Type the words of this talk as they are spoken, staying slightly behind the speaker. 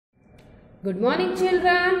Good morning,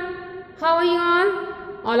 children. How are you all?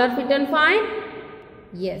 All are fit and fine?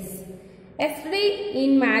 Yes. Yesterday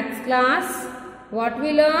in maths class, what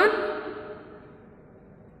we learned?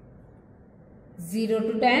 0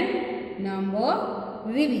 to 10 number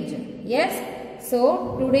revision. Yes.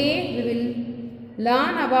 So today we will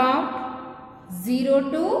learn about 0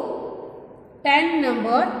 to 10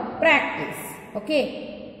 number practice.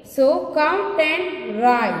 Okay. So count and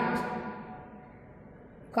write.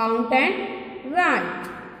 Count and write.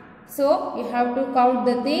 So you have to count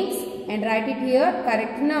the things and write it here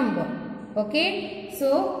correct number. Okay.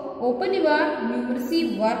 So open your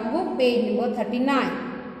numeracy workbook page number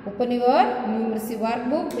 39. Open your numeracy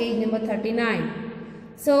workbook page number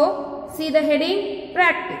 39. So see the heading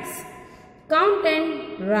practice. Count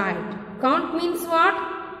and write. Count means what?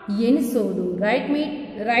 Yenisodu. Write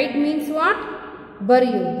means what?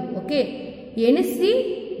 Bariyodu. Okay.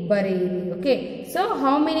 Yenisi Bareli. Okay. So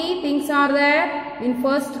how many things are there in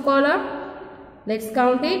first column? Let's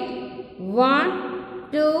count it. 1,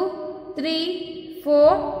 2, 3,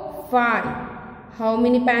 4, 5. How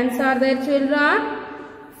many pans are there, children?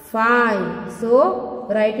 5. So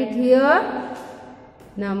write it here.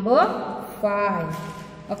 Number 5.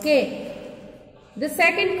 Okay. The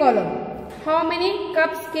second column. How many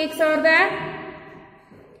cups cakes are there?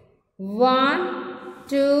 1,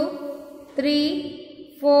 2,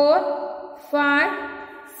 3, 4, 5,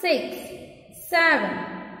 6, 7,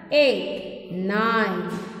 8,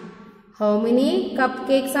 9. How many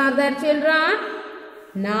cupcakes are there, children?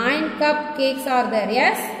 9 cupcakes are there,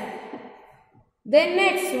 yes? Then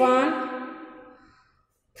next one,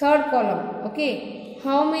 third column, okay.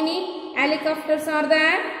 How many helicopters are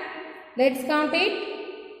there? Let's count it.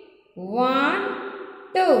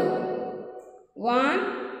 1, 2. 1,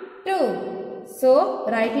 2. So,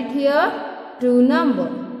 write it here, 2 number.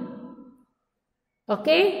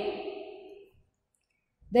 Okay.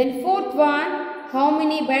 Then fourth one, how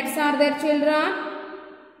many beds are there, children?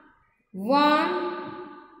 1,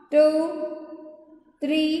 2,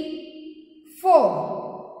 3,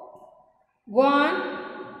 4. 1,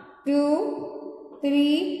 2,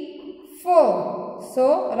 3, 4.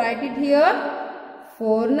 So, write it here,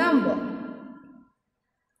 4 number.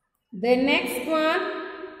 Then next one,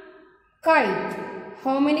 kite.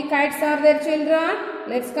 How many kites are there, children?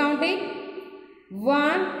 Let's count it.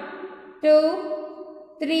 1, 2,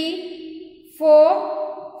 3,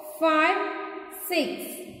 4, 5, 6,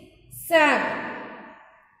 7.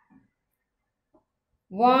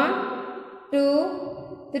 1,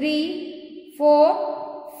 2, 3,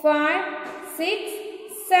 4, 5, 6,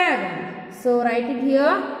 7. So write it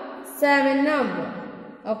here 7 number.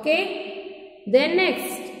 Okay. Then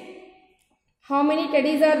next. How many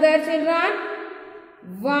teddies are there, children?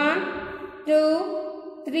 1,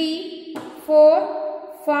 2, 3,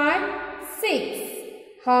 4, 5, 6.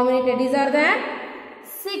 How many teddies are there?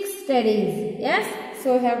 6 teddies. Yes.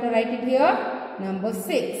 So we have to write it here. Number 6.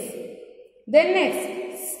 Then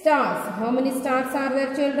next. Stars. How many stars are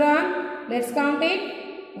there, children? Let's count it.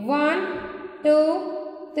 1,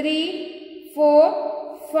 2, 3,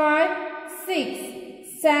 4, 5,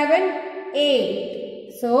 6, 7,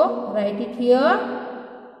 8. So write it here.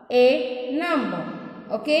 8 number.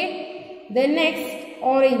 Okay. Then next.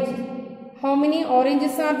 Orange. How many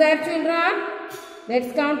oranges are there, children?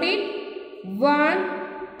 Let's count it.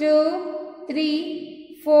 1, 2,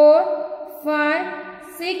 3, 4, 5,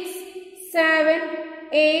 6, 7,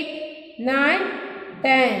 8, 9,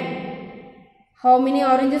 10. How many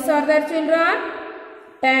oranges are there, children?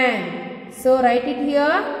 10. So write it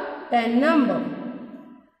here, 10 number.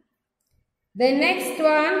 Then next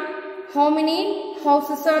one, how many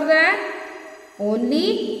houses are there?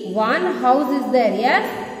 Only one house is there,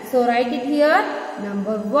 yes? So write it here,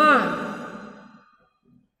 number 1.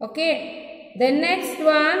 Okay. Then next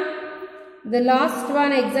one, the last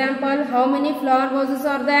one example, how many flower vases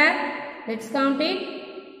are there? Let's count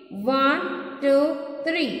it. 1, 2,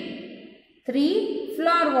 3. 3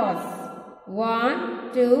 flower vases.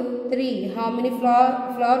 1, 2, 3. How many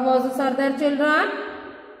flower vases are there, children?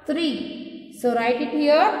 3. So write it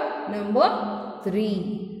here, number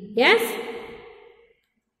 3. Yes?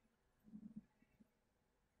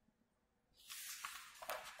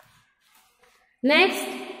 Next,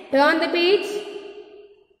 turn the page.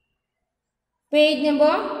 Page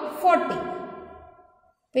number 40.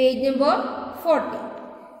 Page number 40.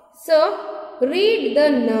 So, read the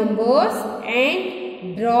numbers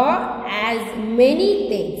and draw as many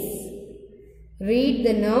things. Read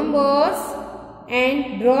the numbers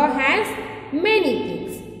and draw as many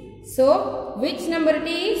things. So, which number it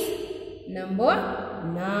is? Number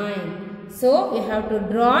 9. So, you have to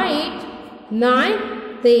draw it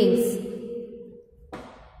 9 things.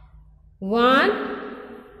 1,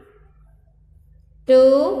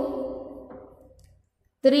 2,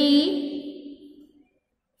 3,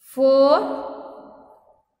 4,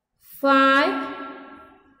 5,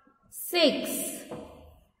 6,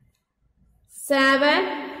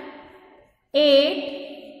 7,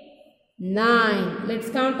 8, 9. Let's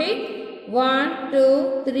count it. 1,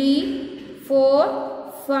 2, 3,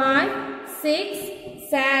 4, 5, 6,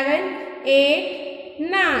 7, 8,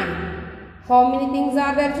 9. How many things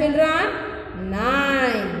are there, children?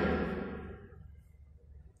 9.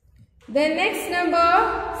 Then next number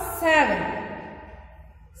 7.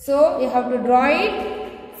 So you have to draw it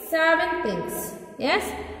 7 things. Yes.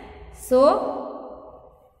 So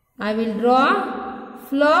I will draw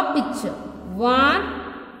flower picture. 1,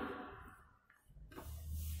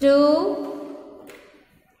 2,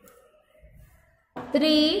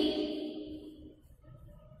 3,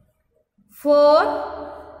 4,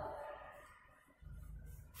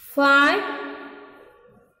 5,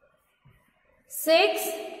 6,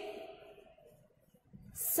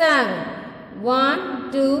 7.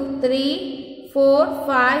 1, 2, 3, 4,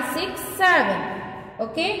 5, 6, 7.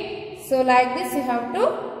 Okay. So like this you have to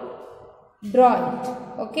draw it.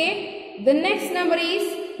 Okay. The next number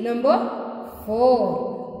is number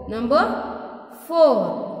 4. Number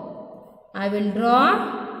 4. I will draw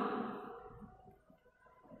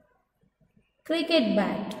cricket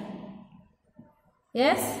bat.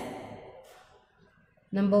 Yes.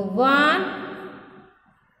 Number 1,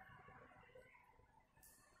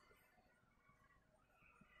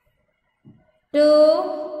 2,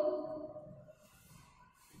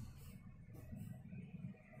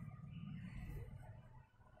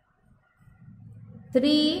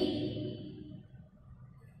 3,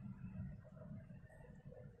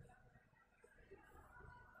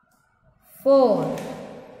 4.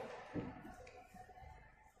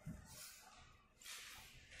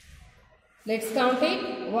 Let's count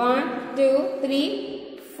it. 1, 2,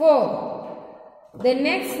 3, 4. The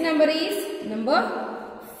next number is number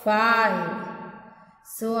 5.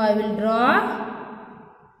 So I will draw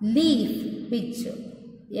leaf picture.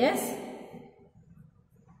 Yes.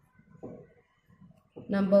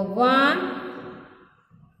 Number 1,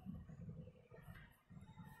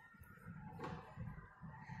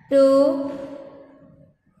 2,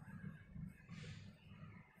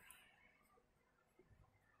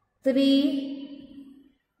 3,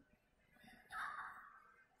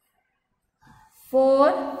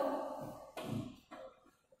 4,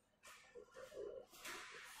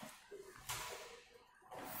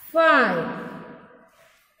 5.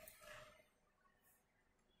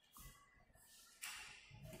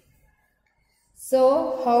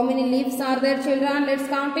 So how many leaves are there, children? Let's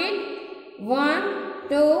count it. 1,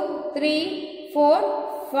 2, 3,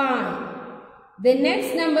 4, 5. The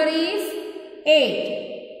next number is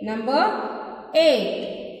 8. Number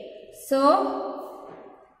 8. So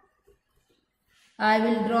I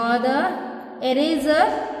will draw the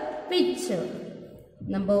eraser picture.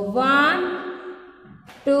 Number 1,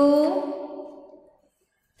 2,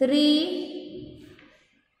 3,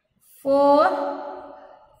 4,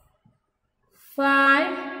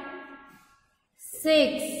 5,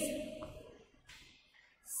 6,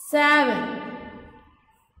 7,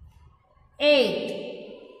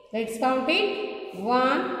 8. Let's count it.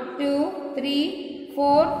 1, 2, 3,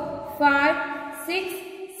 4, 5, 6,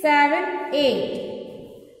 7,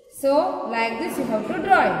 8. So like this you have to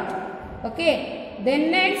draw it. Okay.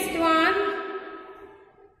 Then next one,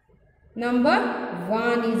 number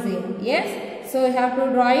 1 is here. Yes. So you have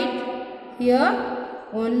to draw it here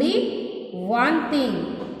only one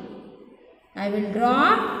thing. I will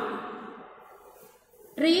draw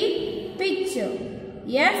tree picture.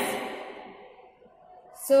 Yes.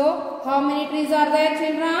 So how many trees are there,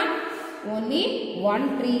 children? Only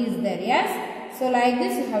one tree is there. Yes. So like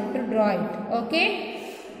this you have to draw it. Okay.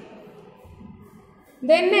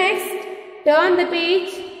 Then next, turn the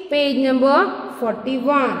page. Page number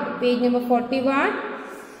 41. Page number 41.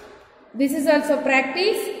 This is also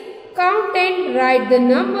practice. Count and write the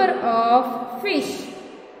number of fish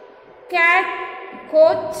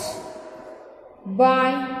caught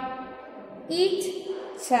by each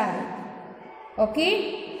child. Okay.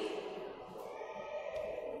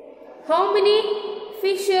 How many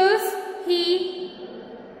fishes he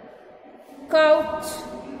caught?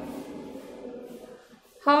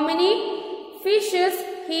 How many fishes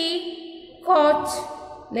he caught?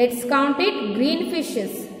 Let's count it. Green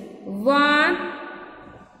fishes. 1,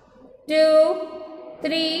 2,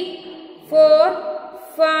 3, 4,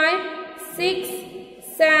 5, 6,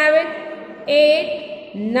 7,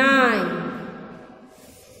 8, 9.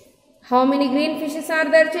 How many green fishes are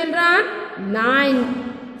there, children?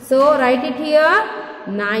 9. So write it here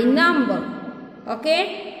 9 number.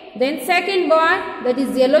 Okay. Then second boy, that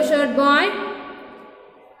is yellow shirt boy.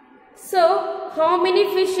 So how many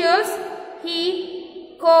fishes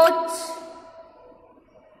he caught?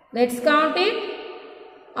 Let's count it.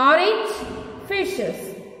 Orange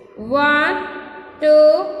fishes. 1,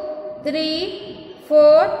 2, 3,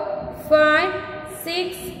 4, 5,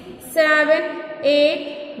 6, 7,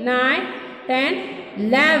 8, 9, 10,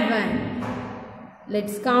 11.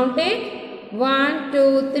 Let's count it. 1,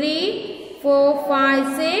 2, 3, 4,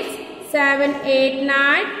 5, 6, 7, 8,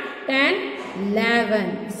 9, 10,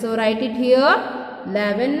 11. So write it here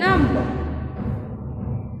 11 number.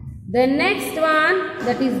 The next one,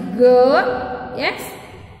 that is girl. Yes.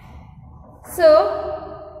 So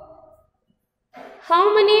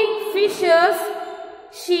how many fishes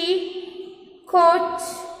she caught?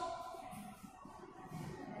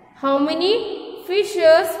 How many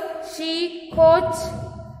fishes she caught?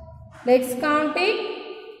 Let's count it.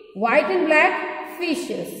 White and black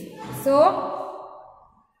fishes. So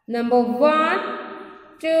number 1,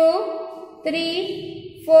 2,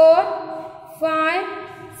 3, 4, 5,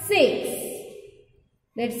 6.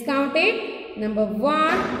 Let's count it. Number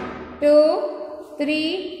 1, 2,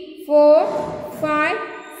 3, 4, 5,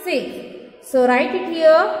 6. So write it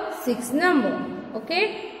here 6 number.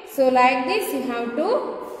 Okay. So like this you have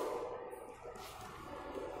to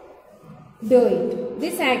do it.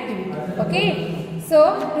 This activity. Okay.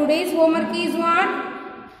 So today's homework is what?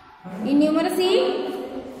 In numeracy.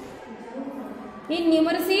 In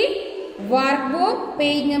numeracy workbook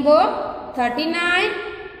page number 39,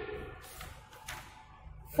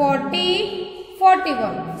 40,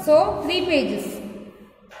 41. So 3 pages.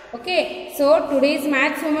 Okay. So today's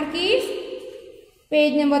maths homework is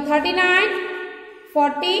page number 39,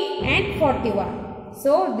 40 and 41.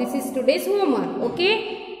 So this is today's homework.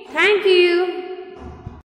 Okay. Thank you.